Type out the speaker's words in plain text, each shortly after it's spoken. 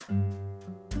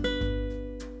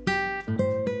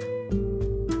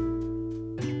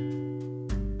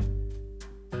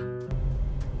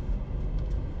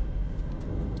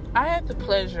the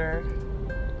pleasure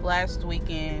last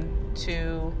weekend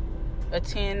to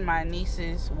attend my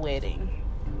niece's wedding.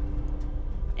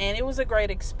 And it was a great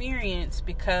experience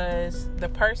because the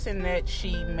person that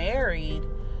she married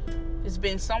has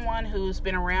been someone who's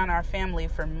been around our family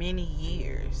for many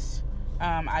years.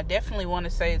 I definitely want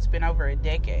to say it's been over a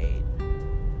decade.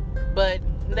 But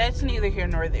that's neither here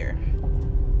nor there.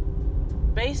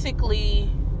 Basically,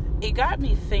 it got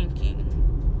me thinking.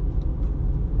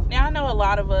 Now, I know a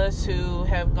lot of us who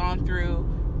have gone through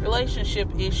relationship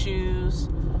issues,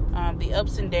 the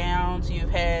ups and downs. You've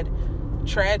had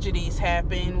tragedies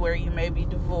happen where you may be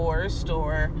divorced,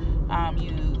 or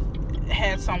you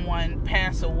had someone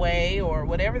pass away, or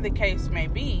whatever the case may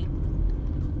be.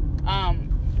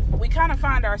 We kind of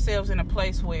find ourselves in a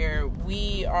place where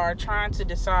we are trying to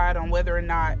decide on whether or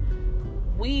not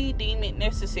we deem it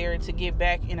necessary to get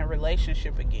back in a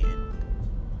relationship again.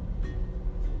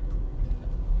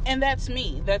 And that's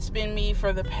me. That's been me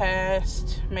for the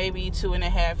past maybe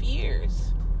 2.5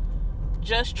 years.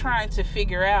 Just trying to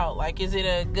figure out, is it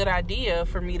a good idea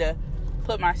for me to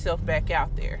put myself back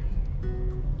out there?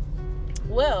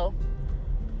 Well,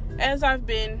 as I've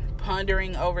been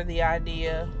pondering over the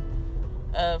idea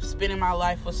of spending my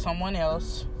life with someone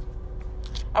else,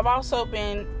 I've also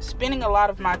been spending a lot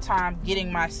of my time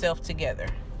getting myself together.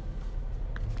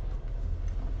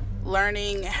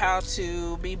 Learning how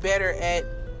to be better at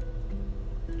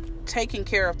taking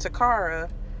care of Takara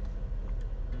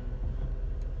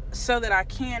so that I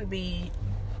can be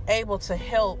able to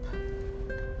help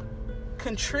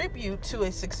contribute to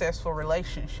a successful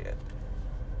relationship.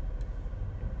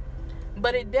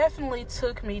 But it definitely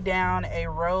took me down a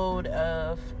road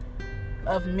of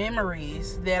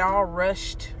memories that all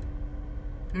rushed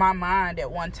my mind at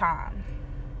one time.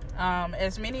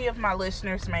 As many of my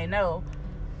listeners may know,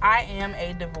 I am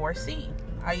a divorcee.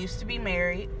 I used to be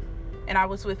married, and I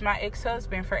was with my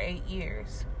ex-husband for 8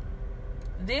 years.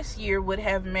 This year would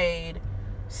have made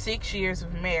 6 years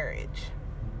of marriage,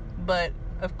 but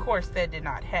of course that did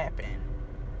not happen.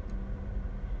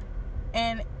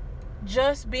 And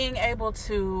just being able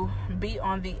to be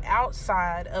on the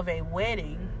outside of a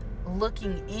wedding,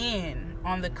 looking in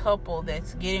on the couple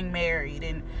that's getting married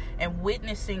and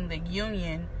witnessing the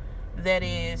union that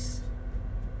is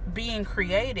being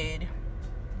created,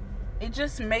 it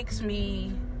just makes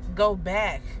me go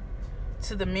back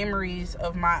to the memories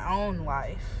of my own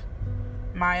life,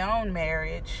 my own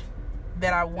marriage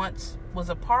that I once was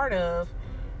a part of,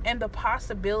 and the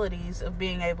possibilities of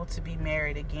being able to be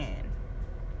married again.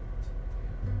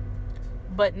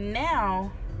 But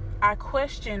now I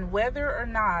question whether or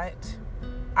not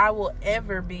I will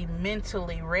ever be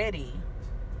mentally ready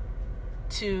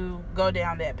to go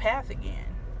down that path again.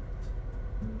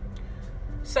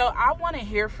 So I want to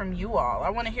hear from you all. I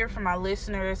want to hear from my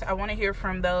listeners. I want to hear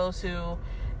from those who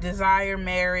desire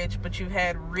marriage, but you've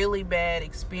had really bad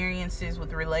experiences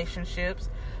with relationships.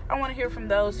 I want to hear from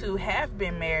those who have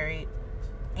been married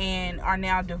and are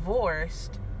now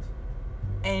divorced,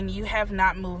 and you have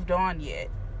not moved on yet.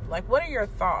 What are your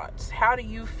thoughts? How do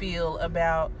you feel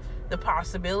about the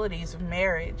possibilities of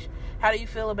marriage? How do you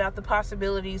feel about the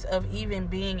possibilities of even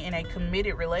being in a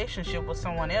committed relationship with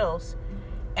someone else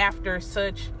after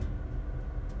such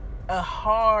a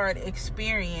hard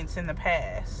experience in the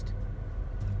past?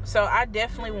 So I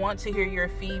definitely want to hear your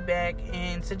feedback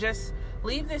and to just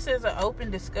leave this as an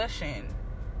open discussion,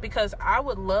 because I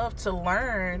would love to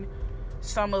learn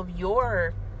some of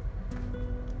your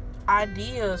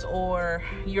ideas or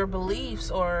your beliefs,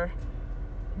 or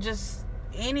just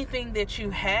anything that you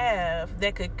have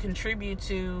that could contribute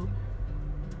to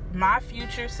my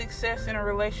future success in a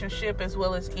relationship, as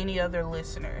well as any other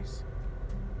listeners.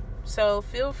 So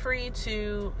feel free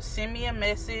to send me a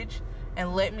message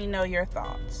and let me know your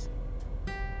thoughts.